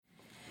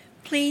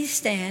Please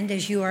stand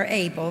as you are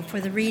able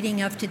for the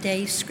reading of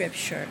today's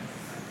scripture.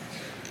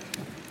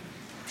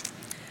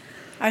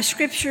 Our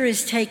scripture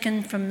is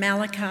taken from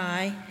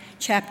Malachi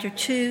chapter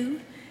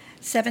 2,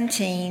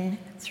 17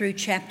 through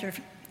chapter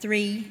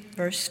 3,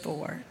 verse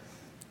 4.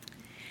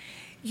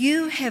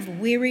 You have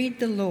wearied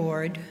the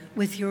Lord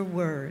with your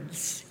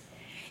words,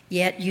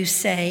 yet you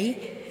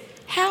say,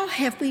 how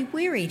have we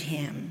wearied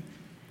him?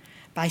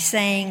 By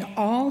saying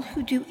all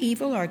who do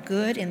evil are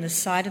good in the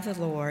sight of the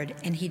Lord,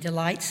 and he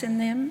delights in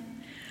them?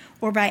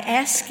 Or by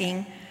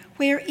asking,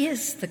 where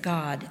is the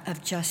God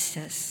of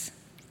justice?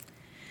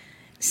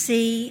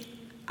 See,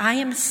 I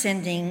am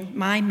sending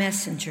my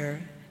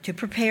messenger to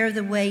prepare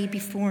the way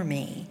before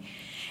me,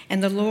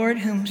 and the Lord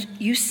whom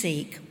you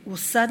seek will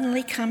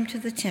suddenly come to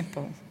the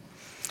temple.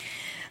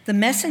 The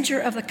messenger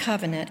of the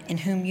covenant in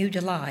whom you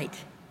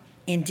delight,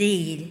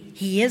 indeed,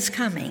 he is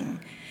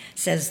coming,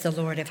 says the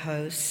Lord of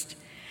hosts.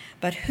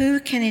 But who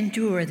can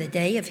endure the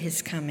day of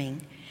his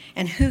coming,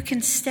 and who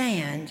can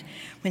stand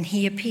when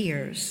he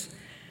appears?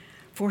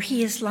 For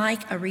he is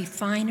like a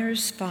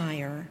refiner's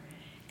fire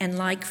and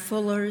like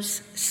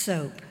fuller's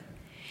soap.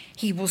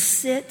 He will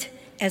sit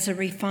as a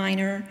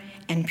refiner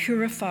and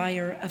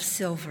purifier of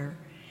silver,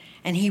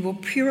 and he will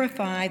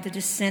purify the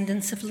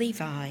descendants of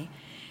Levi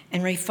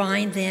and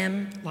refine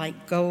them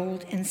like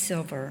gold and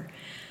silver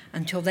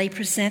until they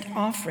present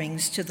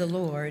offerings to the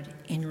Lord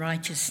in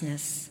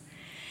righteousness.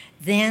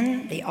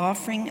 Then the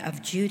offering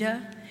of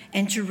Judah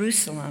and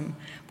Jerusalem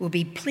will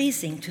be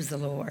pleasing to the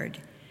Lord,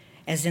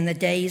 as in the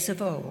days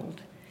of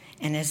old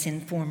and as in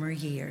former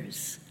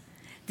years.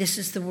 This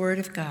is the word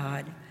of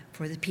God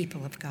for the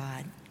people of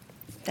God.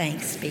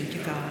 Thanks be to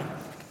God.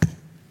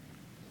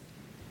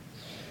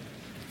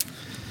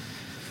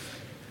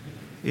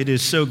 It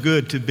is so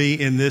good to be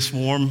in this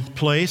warm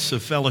place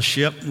of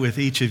fellowship with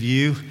each of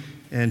you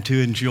and to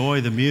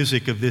enjoy the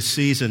music of this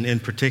season in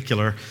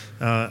particular.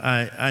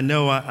 I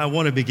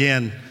want to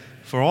begin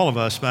for all of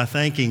us by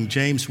thanking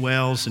James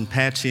Wells and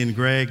Patsy and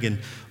Greg and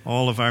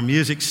all of our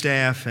music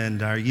staff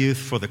and our youth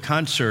for the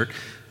concert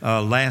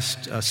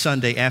last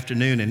Sunday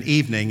afternoon and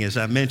evening. As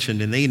I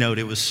mentioned in the e-note,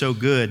 it was so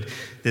good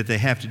that they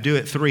have to do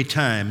it 3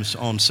 times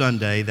on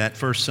Sunday, that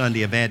first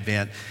Sunday of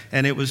Advent.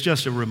 And it was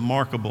just a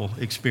remarkable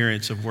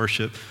experience of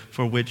worship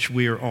for which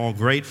we are all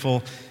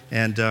grateful.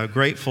 And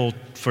grateful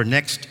for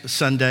next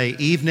Sunday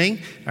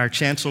evening. Our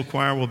chancel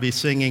choir will be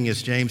singing,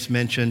 as James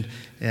mentioned.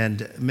 And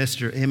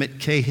Mr. Emmett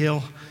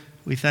Cahill,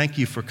 we thank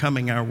you for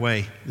coming our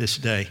way this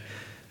day.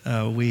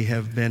 We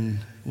have been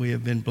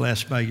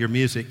blessed by your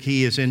music.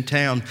 He is in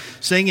town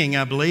singing,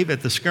 I believe,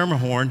 at the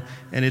Skirmerhorn,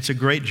 and it's a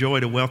great joy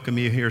to welcome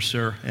you here,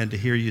 sir, and to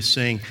hear you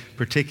sing,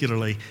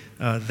 particularly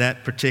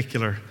that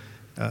particular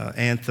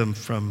anthem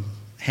from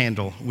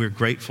Handel. We're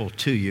grateful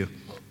to you.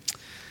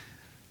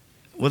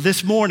 Well,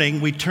 this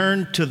morning we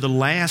turn to the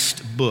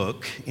last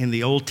book in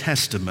the Old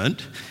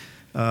Testament,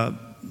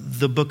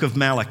 the book of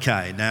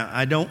Malachi. Now,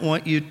 I don't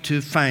want you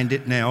to find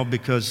it now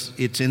because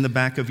it's in the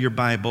back of your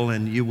Bible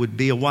and you would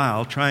be a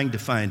while trying to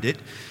find it.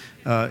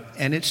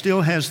 And it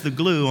still has the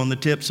glue on the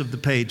tips of the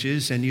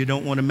pages, and you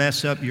don't want to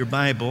mess up your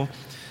Bible.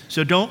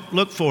 So don't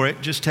look for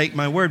it, just take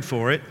my word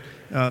for it.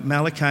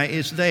 Malachi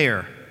is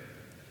there.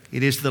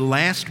 It is the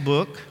last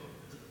book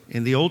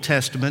in the Old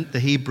Testament, the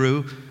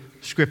Hebrew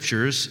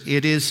Scriptures.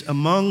 It is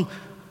among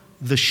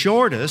the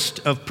shortest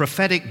of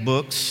prophetic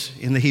books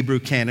in the Hebrew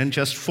canon,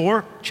 just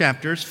 4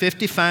 chapters,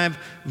 55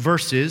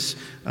 verses.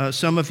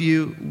 Some of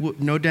you,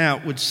 no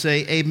doubt, would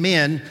say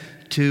amen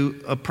to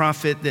a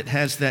prophet that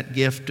has that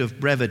gift of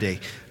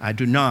brevity. I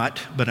do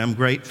not, but I'm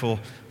grateful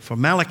for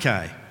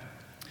Malachi.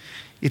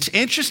 It's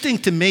interesting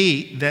to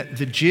me that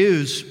the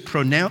Jews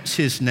pronounce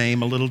his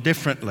name a little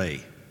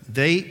differently.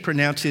 They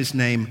pronounce his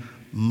name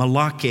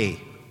Malachi,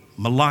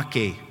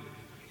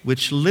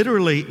 which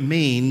literally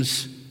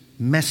means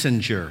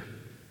messenger.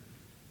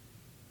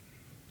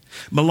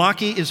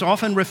 Malachi is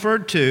often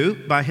referred to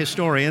by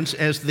historians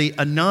as the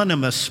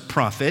anonymous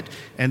prophet,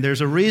 and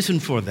there's a reason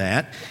for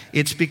that.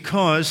 It's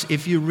because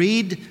if you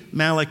read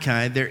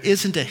Malachi, there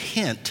isn't a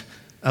hint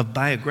of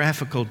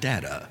biographical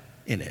data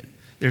in it.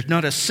 There's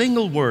not a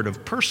single word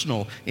of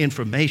personal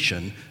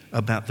information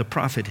about the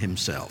prophet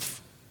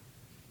himself.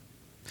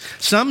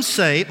 Some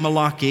say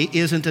Malachi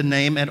isn't a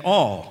name at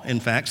all.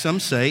 In fact, some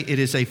say it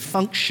is a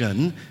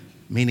function,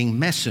 meaning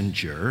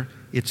messenger.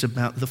 It's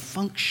about the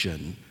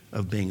function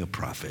of being a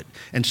prophet.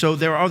 And so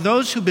there are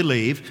those who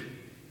believe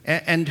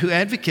and who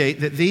advocate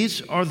that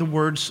these are the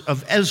words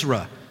of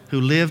Ezra,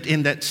 who lived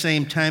in that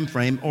same time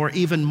frame, or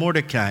even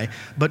Mordecai.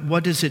 But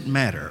what does it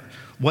matter?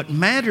 What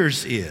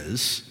matters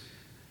is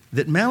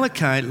that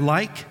Malachi,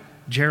 like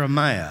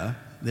Jeremiah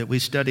that we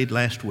studied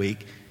last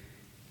week,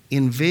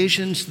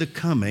 envisions the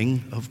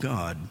coming of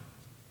God,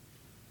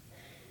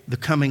 the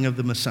coming of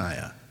the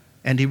Messiah.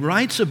 And he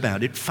writes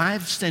about it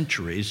 5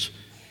 centuries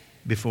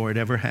before it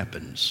ever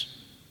happens.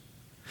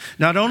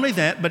 Not only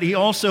that, but he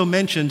also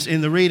mentions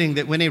in the reading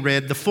that when he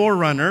read the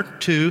forerunner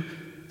to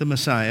the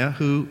Messiah,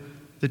 who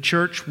the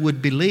church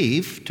would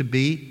believe to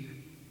be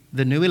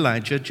the new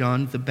Elijah,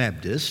 John the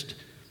Baptist.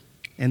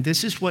 And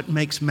this is what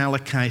makes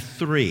Malachi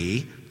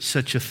 3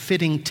 such a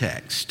fitting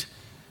text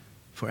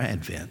for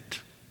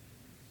Advent.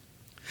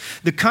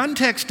 The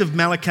context of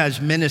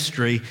Malachi's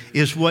ministry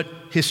is what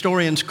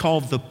historians call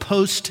the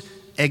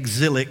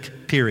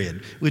post-exilic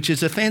period, which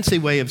is a fancy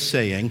way of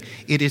saying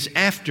it is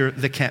after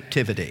the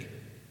captivity,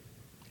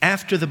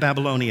 after the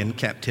Babylonian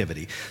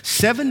captivity.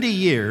 70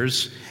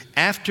 years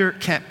after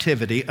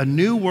captivity, a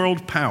new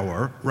world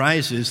power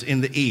rises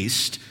in the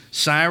east,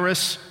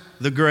 Cyrus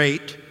the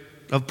Great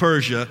of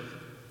Persia,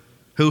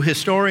 who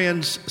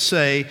historians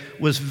say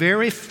was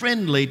very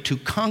friendly to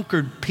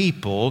conquered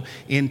people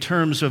in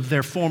terms of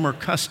their former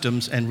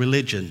customs and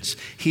religions.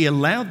 He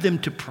allowed them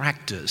to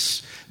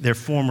practice their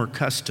former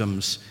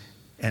customs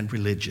and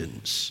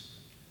religions.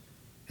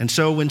 And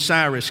so when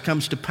Cyrus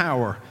comes to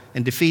power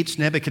and defeats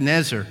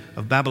Nebuchadnezzar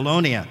of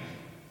Babylonia,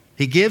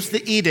 he gives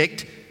the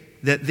edict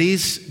that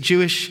these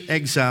Jewish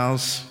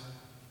exiles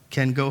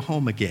can go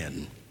home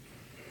again.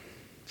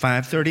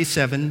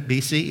 537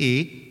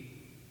 BCE,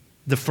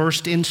 the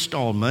first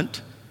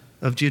installment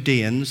of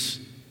Judeans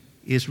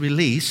is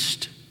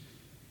released,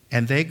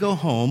 and they go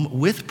home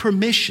with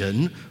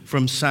permission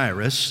from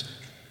Cyrus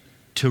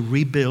to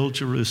rebuild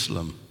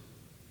Jerusalem,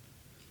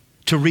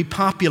 to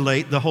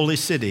repopulate the holy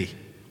city,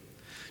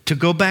 to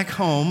go back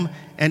home,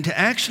 and to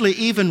actually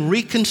even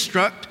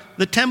reconstruct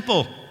the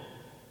temple.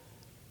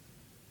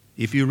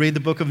 If you read the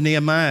book of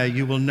Nehemiah,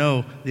 you will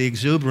know the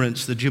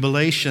exuberance, the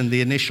jubilation,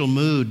 the initial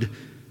mood,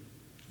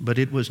 but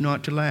it was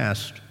not to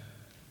last.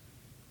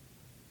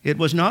 It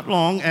was not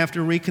long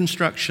after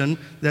reconstruction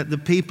that the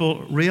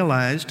people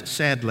realized,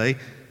 sadly,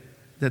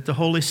 that the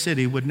holy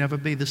city would never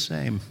be the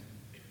same.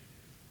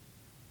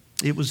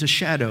 It was a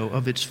shadow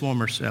of its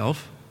former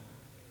self.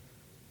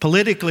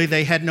 Politically,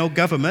 they had no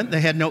government,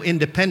 they had no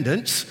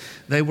independence.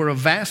 They were a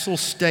vassal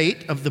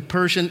state of the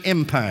Persian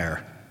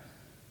Empire.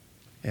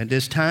 And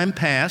as time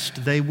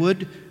passed, they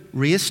would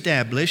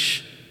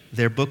reestablish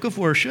their book of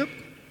worship,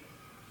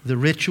 the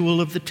ritual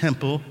of the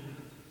temple,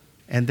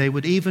 and they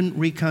would even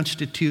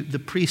reconstitute the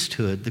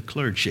priesthood, the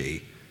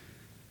clergy.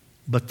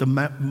 But the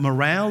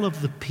morale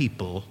of the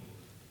people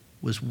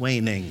was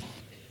waning.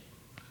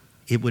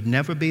 It would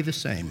never be the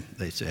same,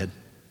 they said.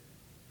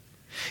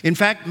 In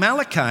fact,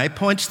 Malachi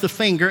points the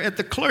finger at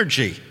the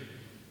clergy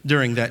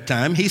during that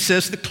time. He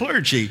says the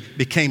clergy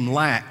became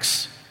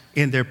lax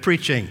in their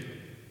preaching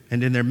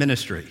and in their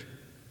ministry.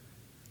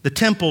 The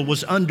temple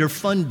was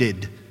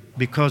underfunded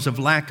because of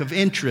lack of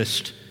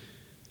interest.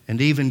 And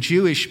even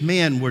Jewish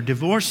men were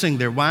divorcing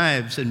their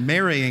wives and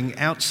marrying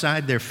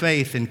outside their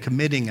faith and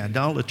committing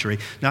idolatry.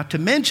 Not to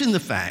mention the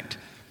fact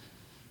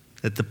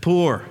that the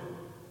poor,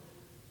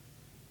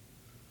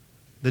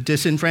 the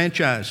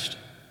disenfranchised,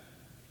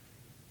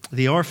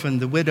 the orphan,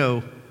 the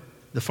widow,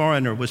 the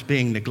foreigner was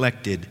being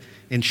neglected.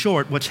 In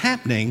short, what's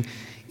happening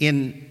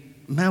in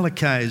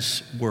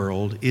Malachi's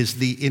world is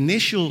the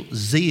initial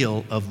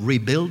zeal of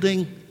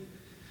rebuilding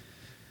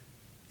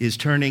is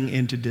turning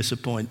into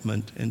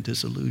disappointment and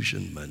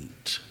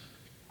disillusionment.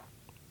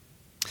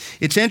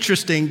 It's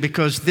interesting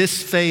because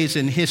this phase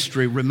in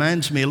history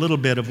reminds me a little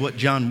bit of what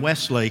John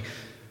Wesley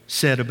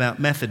said about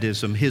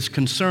Methodism. His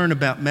concern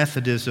about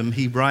Methodism,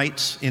 he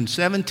writes in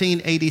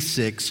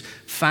 1786,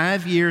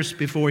 5 years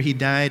before he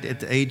died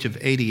at the age of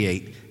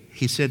 88,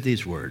 he said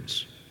these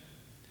words: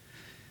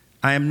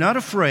 "I am not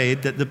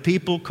afraid that the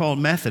people called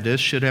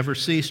Methodists should ever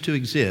cease to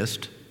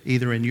exist,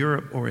 either in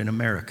Europe or in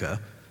America.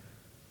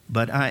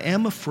 But I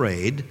am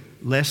afraid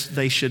lest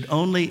they should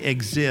only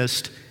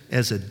exist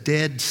as a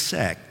dead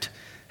sect,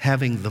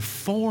 having the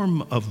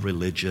form of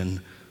religion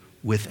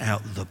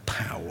without the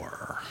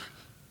power."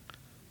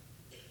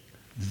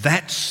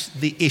 That's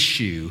the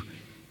issue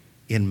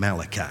in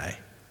Malachi.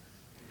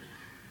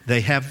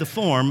 They have the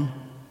form,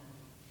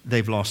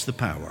 they've lost the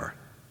power.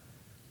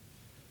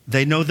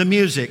 They know the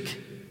music,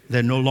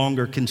 they no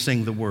longer can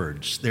sing the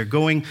words. They're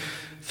going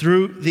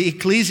through the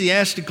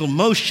ecclesiastical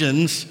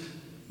motions,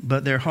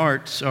 but their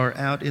hearts are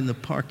out in the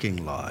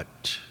parking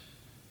lot.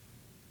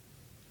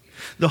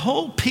 The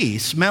whole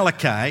piece,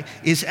 Malachi,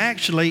 is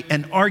actually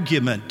an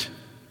argument.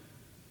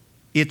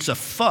 It's a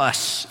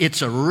fuss,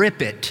 it's a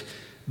rip-it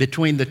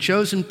between the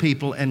chosen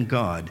people and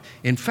God.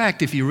 In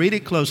fact, if you read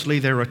it closely,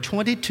 there are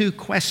 22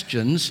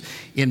 questions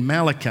in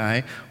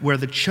Malachi where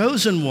the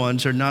chosen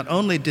ones are not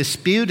only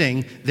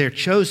disputing their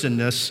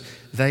chosenness,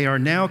 they are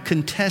now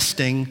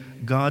contesting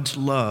God's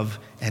love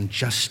and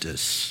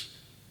justice.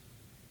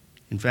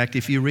 In fact,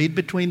 if you read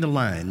between the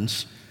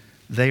lines,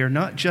 they are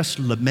not just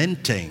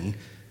lamenting.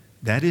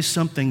 That is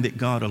something that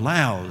God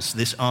allows,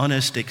 this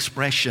honest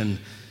expression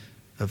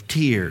of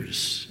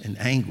tears and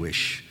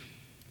anguish.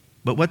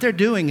 But what they're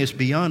doing is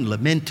beyond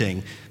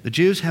lamenting. The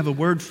Jews have a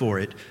word for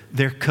it.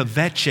 They're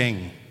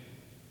kvetching.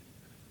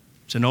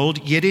 It's an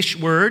old Yiddish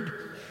word.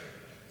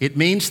 It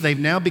means they've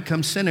now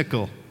become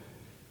cynical.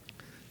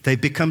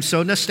 They've become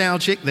so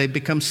nostalgic, they've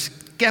become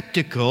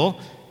skeptical,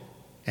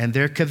 and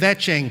they're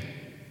kvetching.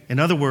 In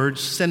other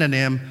words,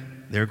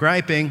 synonym, they're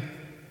griping,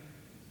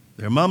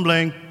 they're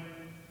mumbling,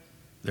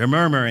 they're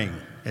murmuring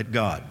at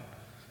God.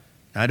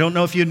 I don't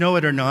know if you know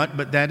it or not,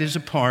 but that is a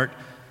part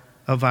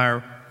of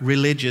our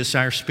religious,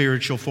 our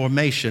spiritual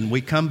formation.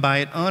 We come by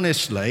it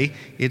honestly.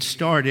 It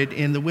started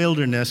in the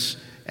wilderness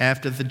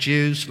after the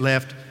Jews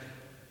left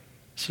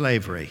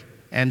slavery.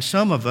 And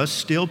some of us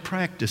still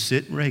practice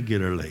it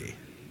regularly.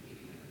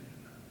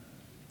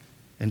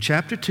 And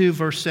chapter 2,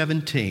 verse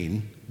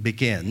 17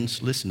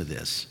 begins, listen to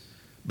this,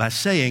 by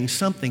saying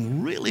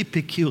something really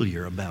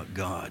peculiar about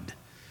God.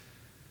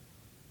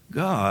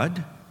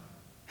 God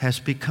has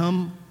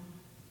become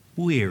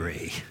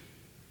weary.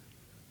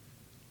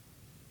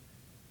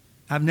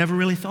 I've never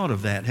really thought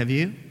of that, have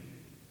you?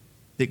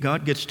 That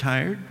God gets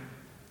tired?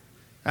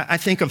 I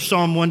think of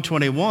Psalm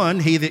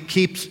 121, he that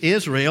keeps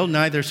Israel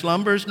neither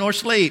slumbers nor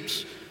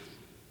sleeps.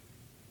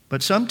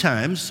 But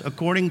sometimes,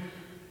 according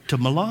to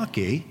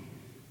Malachi,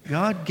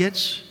 God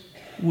gets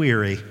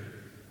weary.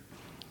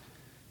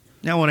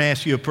 Now I want to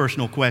ask you a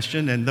personal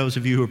question, and those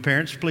of you who are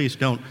parents, please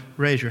don't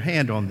raise your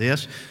hand on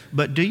this,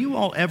 but do you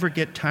all ever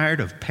get tired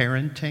of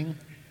parenting?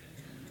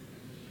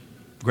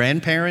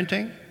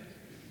 Grandparenting?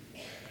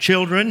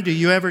 Children, do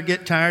you ever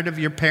get tired of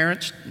your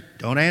parents?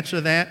 Don't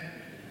answer that.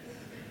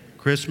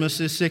 Christmas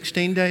is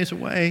 16 days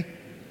away.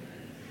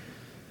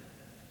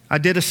 I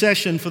did a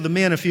session for the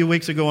men a few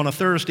weeks ago on a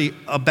Thursday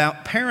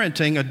about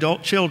parenting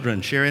adult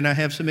children. Sherry and I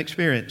have some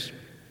experience.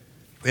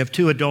 We have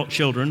 2 adult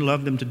children,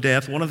 love them to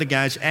death. One of the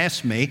guys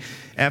asked me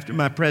after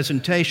my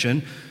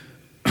presentation,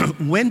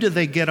 when do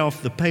they get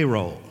off the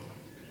payroll?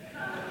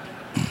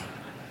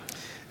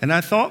 And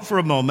I thought for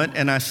a moment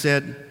and I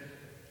said,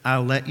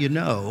 I'll let you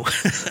know.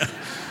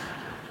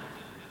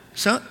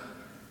 So,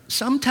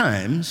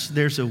 sometimes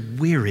there's a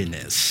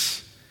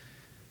weariness,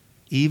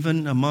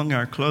 even among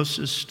our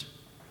closest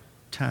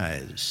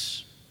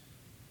ties.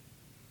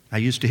 I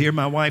used to hear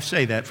my wife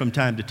say that from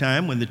time to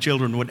time. When the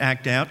children would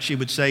act out, she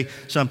would say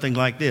something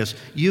like this,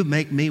 "You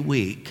make me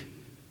weak."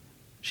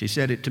 She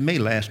said it to me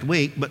last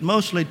week, but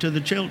mostly to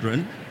the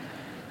children.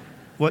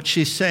 What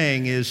she's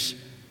saying is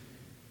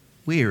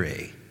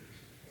weary.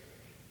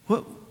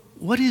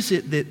 What is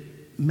it that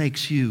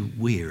makes you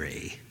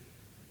weary?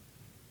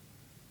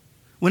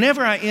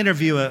 Whenever I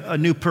interview a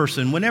new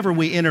person, whenever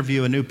we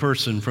interview a new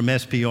person from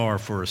SPR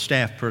for a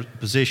staff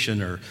position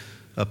or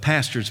a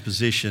pastor's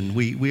position,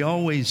 we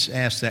always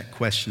ask that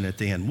question at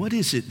the end. What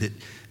is it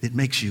that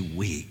makes you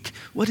weak?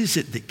 What is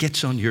it that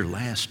gets on your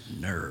last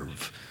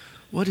nerve?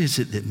 What is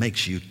it that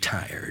makes you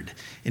tired?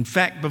 In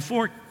fact,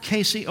 before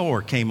Casey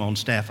Orr came on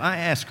staff, I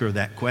asked her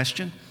that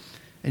question.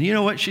 And you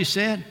know what she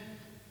said?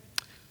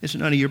 It's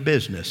none of your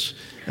business.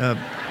 The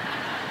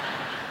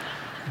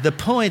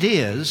point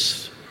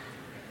is,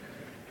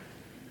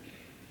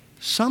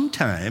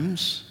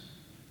 sometimes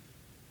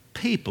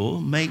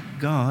people make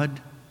God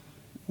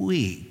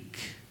weak.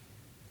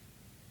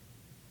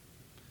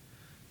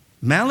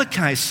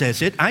 Malachi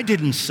says it. I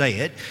didn't say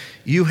it.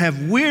 You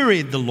have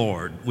wearied the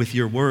Lord with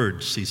your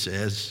words, he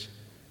says.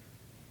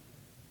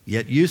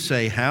 Yet you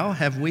say, how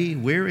have we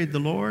wearied the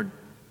Lord?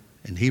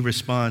 And he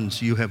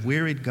responds, you have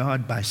wearied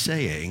God by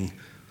saying,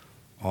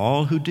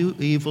 all who do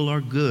evil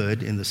are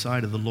good in the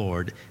sight of the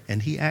Lord,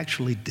 and he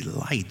actually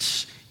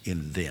delights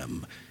in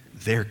them.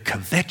 They're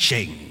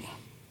kvetching.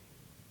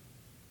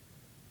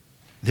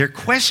 They're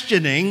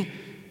questioning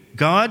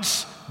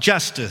God's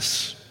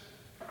justice.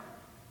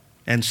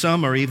 And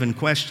some are even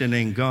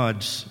questioning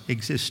God's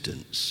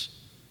existence.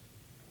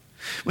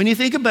 When you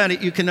think about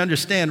it, you can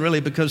understand really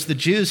because the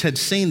Jews had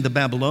seen the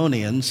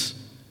Babylonians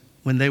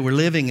when they were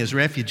living as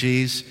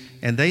refugees,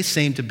 and they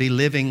seemed to be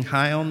living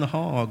high on the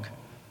hog.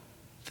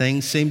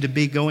 Things seemed to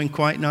be going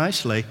quite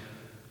nicely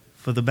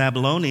for the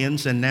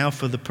Babylonians and now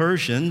for the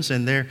Persians,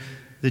 and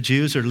the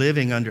Jews are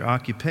living under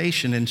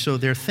occupation, and so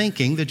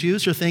the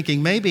Jews are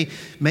thinking, maybe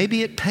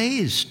it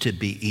pays to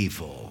be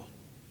evil.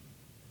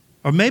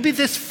 Or maybe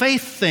this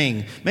faith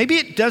thing, maybe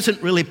it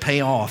doesn't really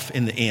pay off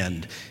in the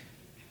end.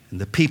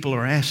 And the people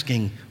are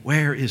asking,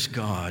 where is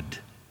God?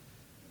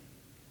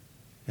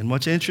 And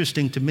what's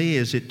interesting to me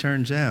is it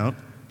turns out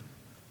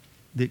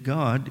that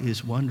God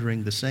is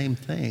wondering the same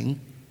thing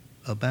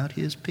about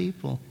his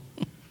people.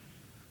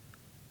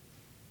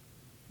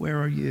 Where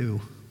are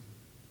you?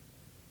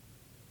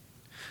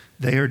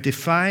 They are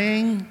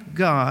defying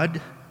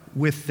God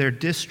with their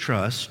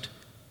distrust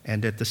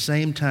and at the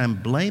same time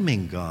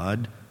blaming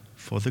God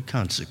for the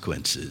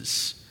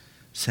consequences.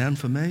 Sound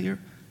familiar?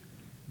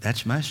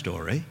 That's my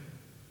story.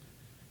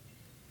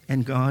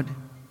 And God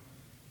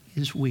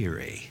is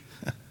weary.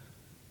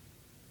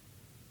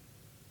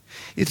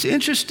 It's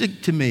interesting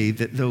to me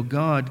that though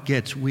God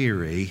gets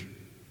weary,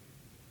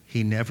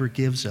 he never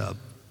gives up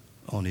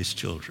on his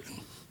children.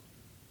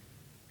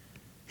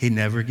 He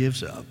never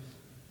gives up.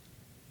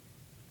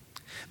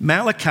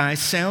 Malachi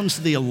sounds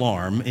the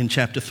alarm in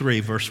chapter 3,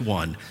 verse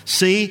 1.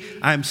 See,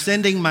 I'm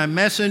sending my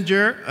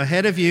messenger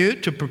ahead of you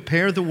to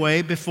prepare the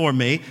way before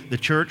me. The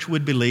church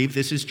would believe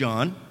this is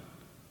John.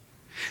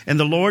 And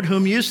the Lord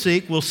whom you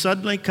seek will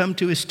suddenly come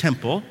to his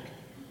temple.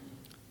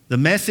 The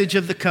message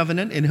of the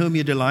covenant in whom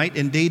you delight,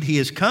 indeed he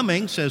is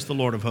coming, says the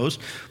Lord of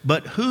hosts.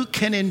 But who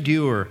can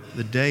endure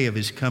the day of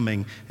his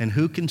coming, and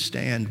who can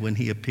stand when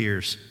he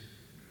appears?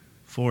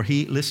 For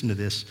he, listen to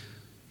this,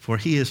 For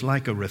he is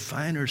like a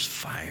refiner's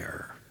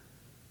fire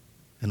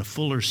and a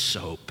fuller's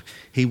soap.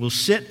 He will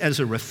sit as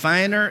a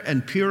refiner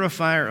and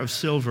purifier of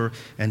silver,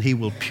 and he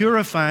will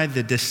purify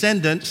the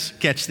descendants,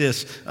 catch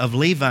this, of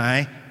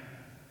Levi,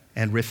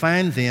 and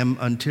refine them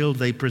until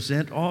they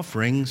present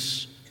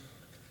offerings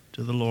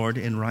to the Lord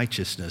in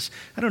righteousness.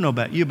 I don't know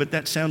about you, but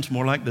that sounds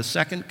more like the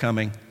second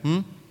coming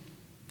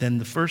than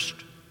the first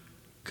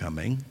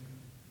coming.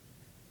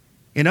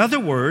 In other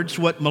words,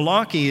 what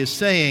Malachi is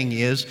saying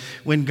is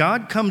when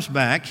God comes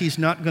back, he's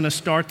not going to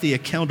start the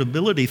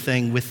accountability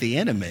thing with the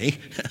enemy,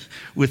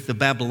 with the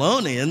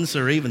Babylonians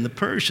or even the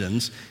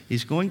Persians.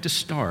 He's going to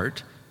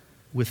start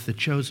with the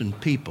chosen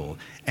people,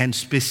 and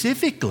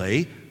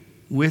specifically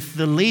with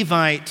the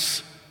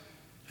Levites.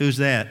 Who's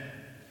that?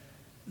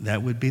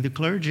 That would be the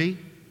clergy.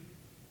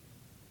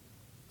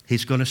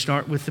 He's going to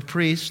start with the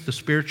priests, the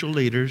spiritual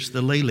leaders,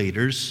 the lay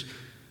leaders,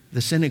 the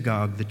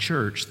synagogue, the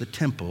church, the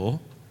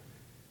temple.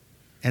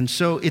 And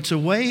so it's a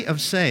way of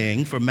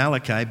saying for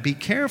Malachi, be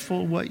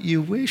careful what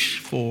you wish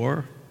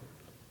for.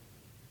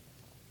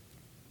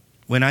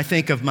 When I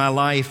think of my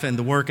life and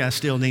the work I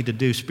still need to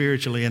do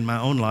spiritually in my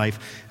own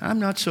life, I'm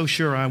not so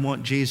sure I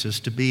want Jesus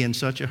to be in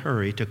such a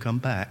hurry to come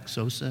back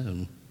so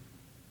soon.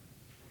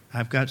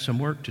 I've got some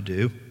work to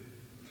do.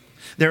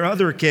 There are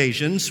other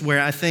occasions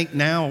where I think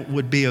now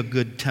would be a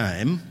good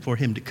time for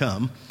him to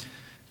come.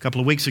 A couple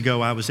of weeks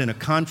ago, I was in a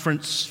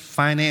conference,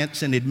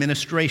 finance, and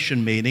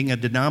administration meeting, a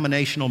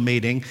denominational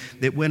meeting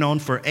that went on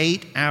for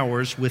 8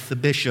 hours with the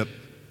bishop.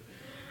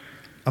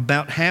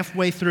 About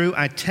halfway through,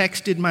 I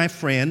texted my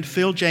friend,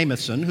 Phil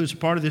Jameson, who's a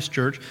part of this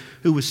church,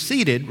 who was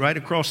seated right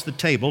across the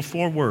table,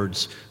 4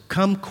 words,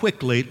 "Come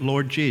quickly,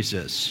 Lord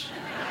Jesus."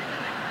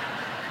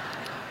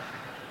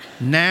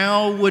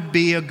 Now would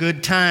be a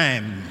good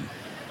time.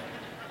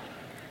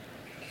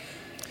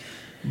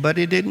 But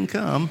he didn't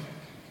come.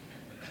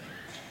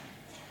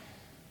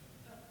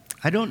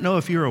 I don't know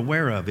if you're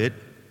aware of it,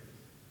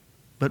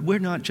 but we're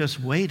not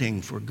just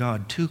waiting for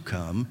God to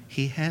come.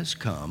 He has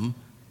come,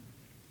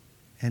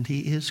 and he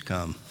is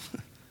come.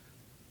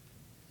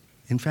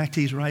 In fact,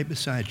 he's right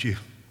beside you.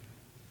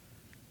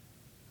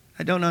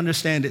 I don't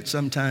understand it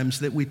sometimes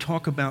that we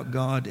talk about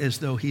God as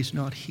though he's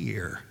not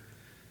here.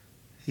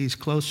 He's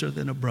closer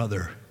than a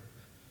brother.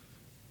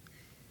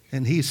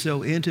 And he's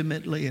so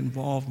intimately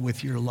involved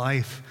with your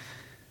life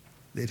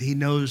that he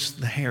knows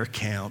the hair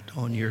count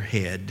on your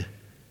head.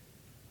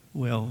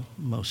 Well,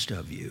 most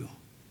of you.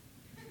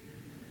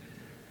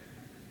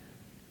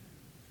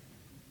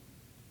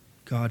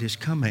 God is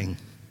coming.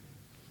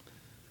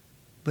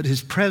 But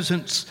his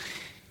presence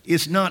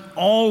is not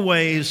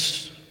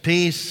always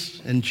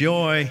peace and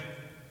joy.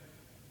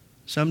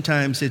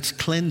 Sometimes it's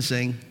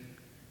cleansing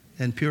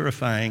and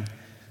purifying.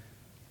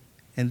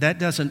 And that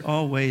doesn't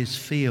always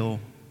feel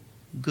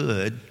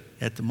good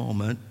at the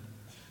moment.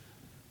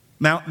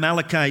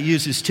 Malachi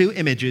uses 2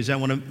 images I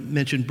want to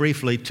mention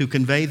briefly to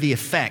convey the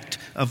effect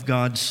of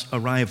God's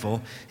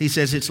arrival. He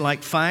says it's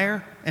like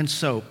fire and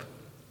soap.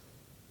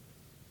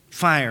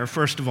 Fire,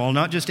 first of all,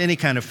 not just any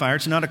kind of fire.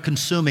 It's not a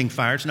consuming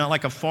fire. It's not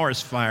like a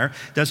forest fire.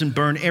 It doesn't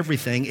burn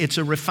everything. It's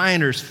a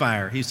refiner's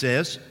fire, he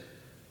says.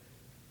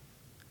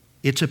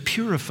 It's a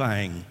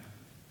purifying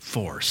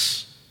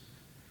force.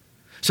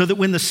 So that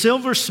when the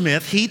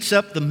silversmith heats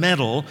up the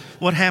metal,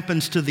 what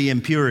happens to the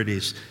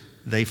impurities?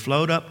 They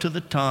float up to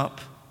the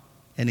top,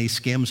 and he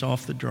skims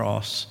off the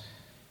dross.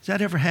 Has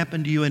that ever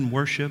happened to you in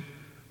worship?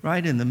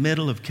 Right in the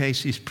middle of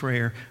Casey's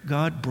prayer,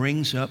 God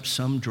brings up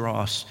some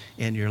dross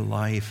in your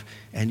life,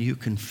 and you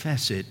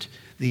confess it.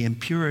 The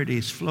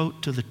impurities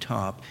float to the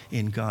top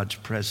in God's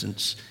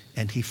presence,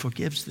 and he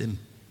forgives them.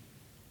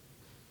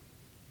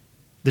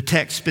 The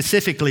text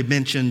specifically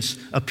mentions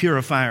a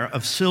purifier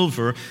of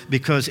silver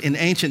because in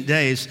ancient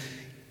days,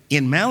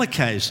 in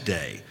Malachi's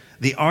day,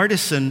 the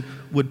artisan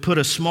would put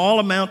a small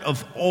amount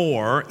of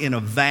ore in a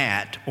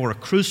vat or a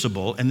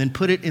crucible and then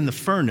put it in the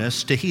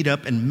furnace to heat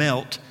up and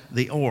melt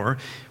the ore.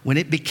 When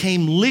it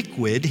became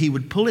liquid, he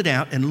would pull it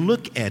out and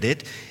look at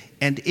it,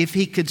 and if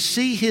he could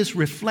see his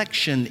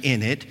reflection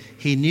in it,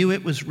 he knew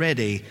it was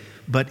ready.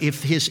 But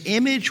if his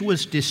image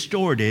was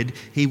distorted,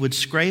 he would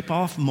scrape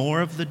off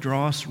more of the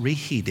dross,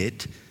 reheat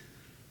it,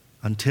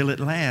 until at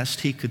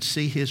last he could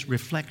see his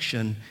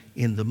reflection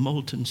in the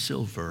molten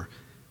silver.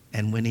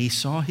 And when he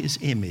saw his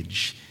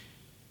image,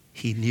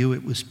 he knew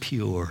it was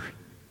pure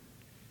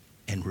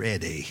and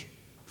ready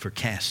for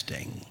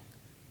casting.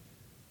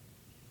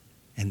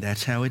 And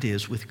that's how it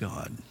is with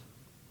God.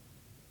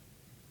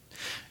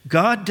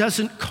 God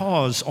doesn't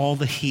cause all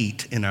the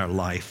heat in our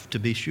life, to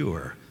be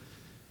sure,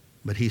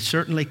 but he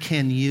certainly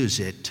can use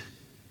it,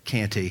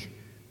 can't he?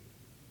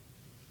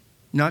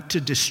 Not to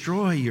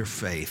destroy your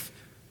faith,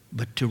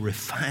 but to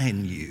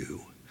refine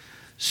you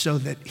so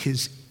that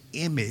his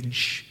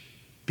image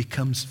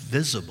becomes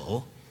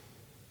visible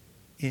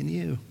in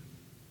you.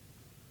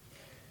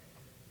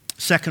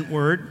 Second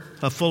word,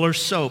 a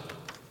fuller's soap.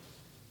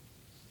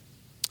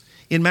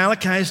 In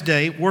Malachi's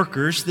day,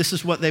 workers, this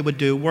is what they would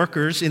do.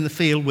 Workers in the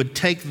field would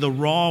take the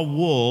raw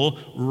wool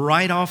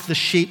right off the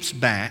sheep's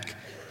back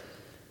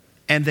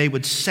and they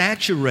would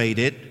saturate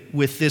it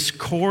with this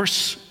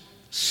coarse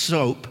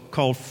soap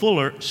called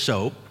Fuller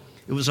soap.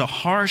 It was a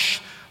harsh,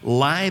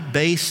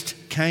 lye-based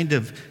kind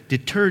of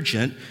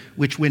detergent,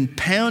 which when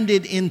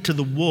pounded into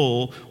the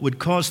wool would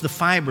cause the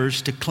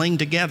fibers to cling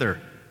together.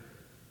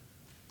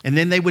 And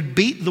then they would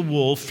beat the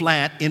wool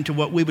flat into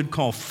what we would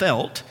call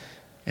felt,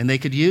 and they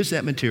could use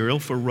that material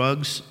for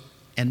rugs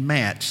and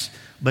mats.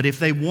 But if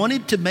they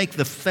wanted to make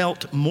the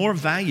felt more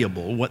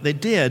valuable, what they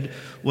did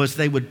was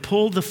they would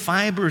pull the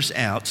fibers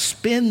out,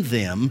 spin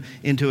them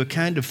into a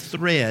kind of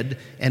thread,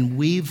 and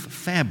weave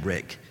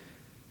fabric.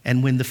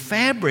 And when the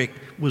fabric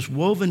was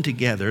woven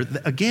together,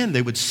 again,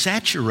 they would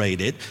saturate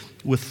it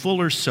with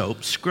Fuller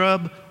soap,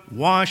 scrub,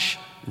 wash,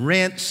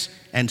 rinse,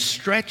 and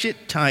stretch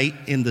it tight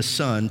in the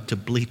sun to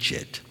bleach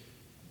it.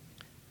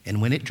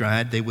 And when it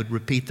dried, they would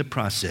repeat the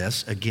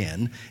process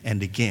again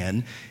and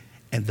again,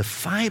 and the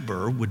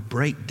fiber would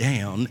break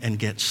down and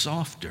get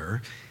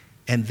softer,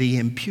 and the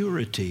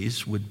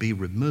impurities would be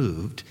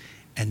removed,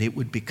 and it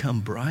would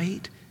become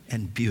bright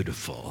and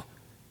beautiful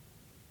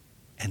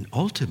and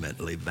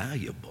ultimately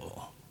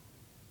valuable.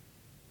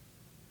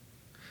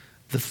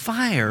 The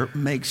fire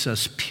makes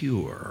us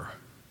pure.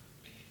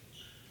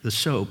 The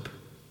soap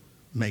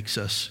makes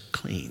us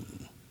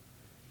clean.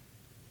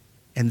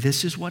 And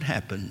this is what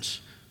happens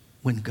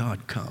when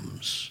God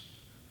comes.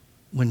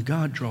 When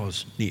God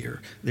draws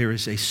near, there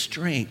is a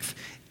strength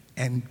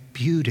and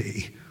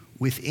beauty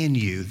within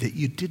you that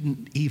you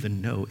didn't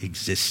even know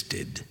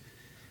existed.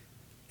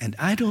 And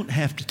I don't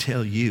have to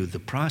tell you the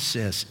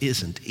process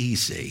isn't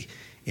easy.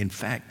 In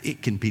fact,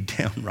 it can be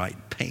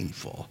downright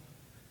painful.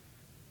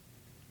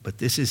 But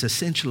this is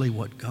essentially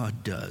what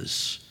God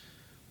does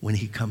when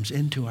he comes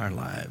into our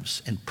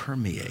lives and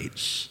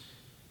permeates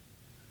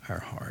our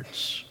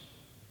hearts.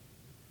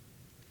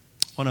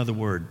 One other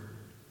word.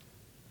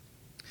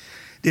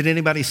 Did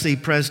anybody see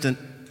President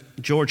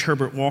George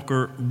Herbert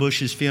Walker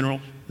Bush's funeral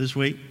this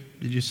week?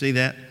 Did you see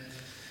that?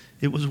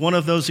 It was one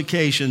of those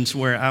occasions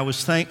where I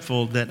was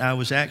thankful that I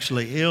was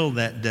actually ill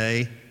that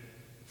day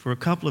for a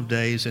couple of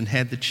days and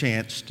had the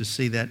chance to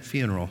see that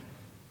funeral.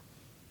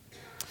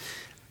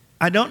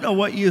 I don't know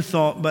what you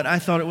thought, but I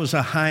thought it was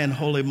a high and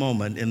holy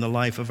moment in the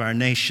life of our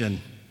nation.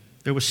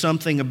 There was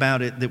something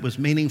about it that was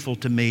meaningful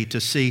to me to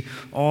see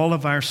all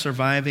of our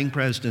surviving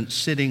presidents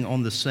sitting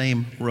on the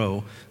same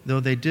row. Though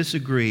they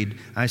disagreed,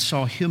 I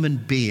saw human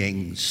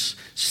beings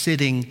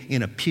sitting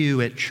in a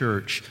pew at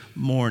church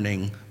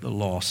mourning the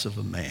loss of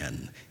a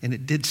man, and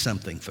it did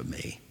something for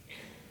me.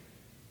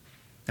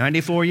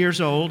 94 years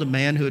old, a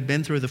man who had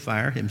been through the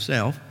fire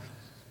himself,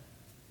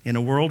 in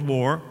a world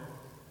war,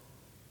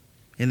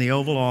 in the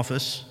Oval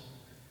Office,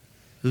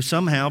 who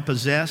somehow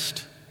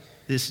possessed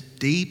this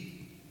deep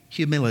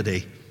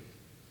humility.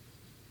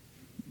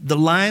 The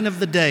line of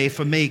the day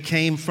for me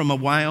came from a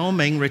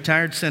Wyoming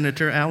retired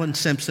senator, Alan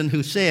Simpson,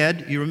 who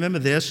said, you remember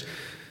this,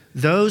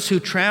 those who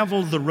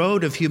travel the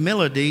road of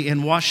humility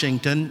in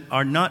Washington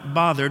are not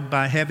bothered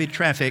by heavy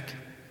traffic.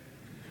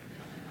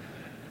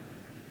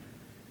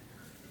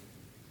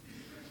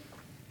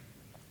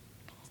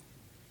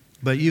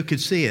 But you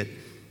could see it.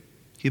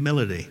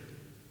 Humility,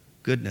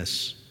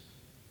 goodness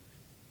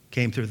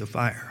came through the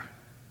fire.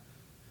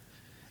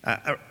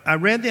 I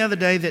read the other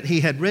day that he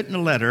had written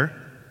a letter,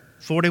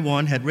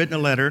 41, had written a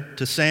letter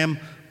to Sam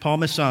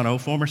Palmisano,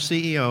 former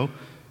CEO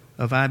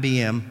of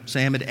IBM.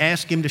 Sam had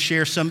asked him to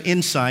share some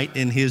insight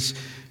in his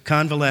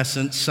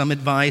convalescence, some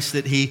advice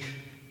that he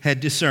had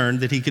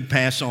discerned that he could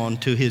pass on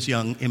to his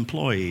young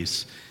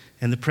employees.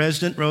 And the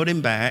president wrote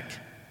him back,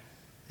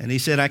 and he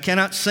said, I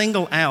cannot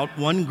single out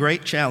one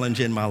great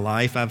challenge in my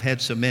life. I've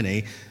had so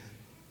many.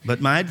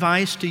 But my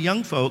advice to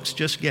young folks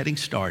just getting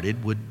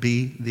started would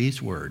be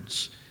these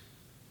words.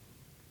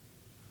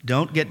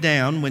 Don't get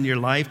down when your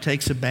life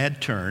takes a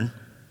bad turn.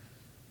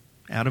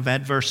 Out of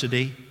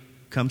adversity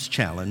comes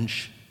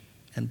challenge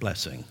and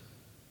blessing.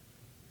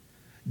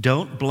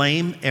 Don't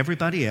blame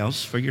everybody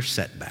else for your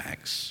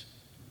setbacks.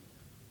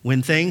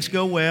 When things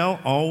go well,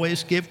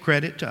 always give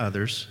credit to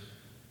others.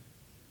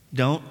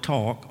 Don't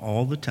talk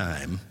all the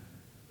time.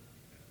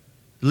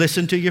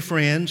 Listen to your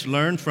friends,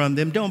 learn from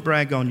them. Don't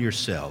brag on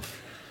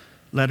yourself.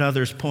 Let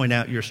others point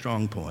out your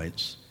strong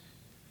points.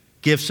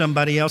 Give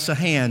somebody else a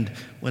hand.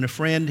 When a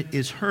friend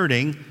is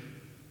hurting,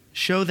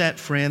 show that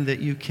friend that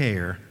you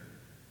care.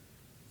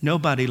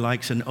 Nobody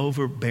likes an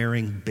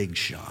overbearing big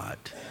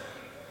shot.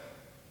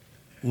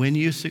 When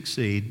you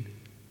succeed,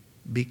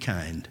 be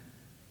kind.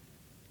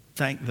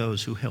 Thank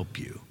those who help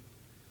you.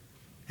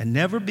 And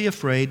never be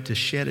afraid to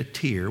shed a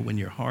tear when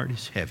your heart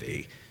is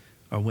heavy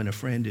or when a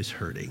friend is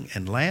hurting.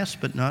 And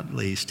last but not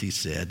least, he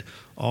said,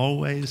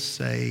 always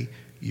say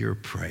your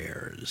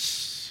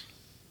prayers.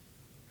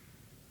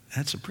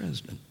 That's a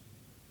president.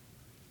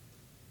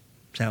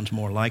 Sounds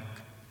more like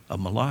a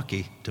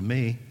Malachi to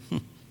me.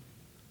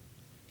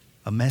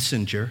 A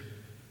messenger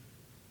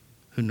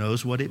who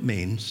knows what it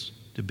means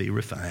to be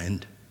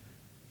refined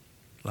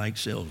like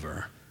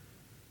silver.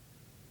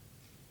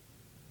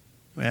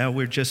 Well,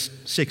 we're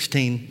just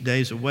 16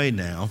 days away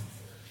now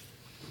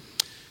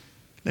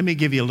Let me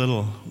give you a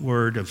little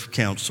word of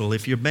counsel.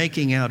 If you're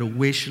making out a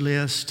wish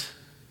list,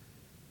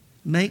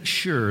 make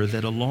sure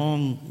that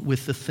along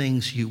with the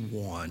things you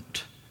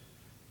want,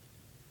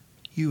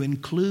 you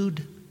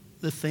include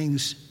the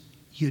things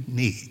you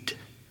need,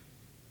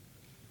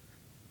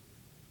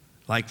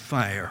 like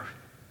fire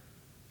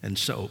and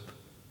soap,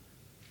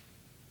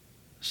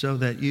 so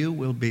that you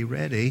will be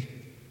ready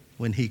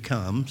when he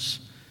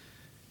comes,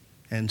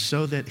 and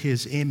so that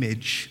his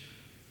image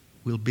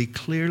will be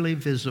clearly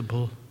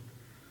visible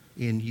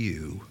in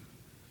you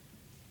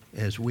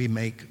as we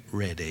make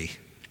ready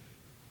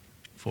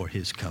for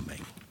his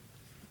coming.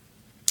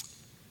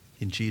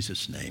 In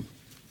Jesus' name,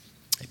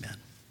 amen.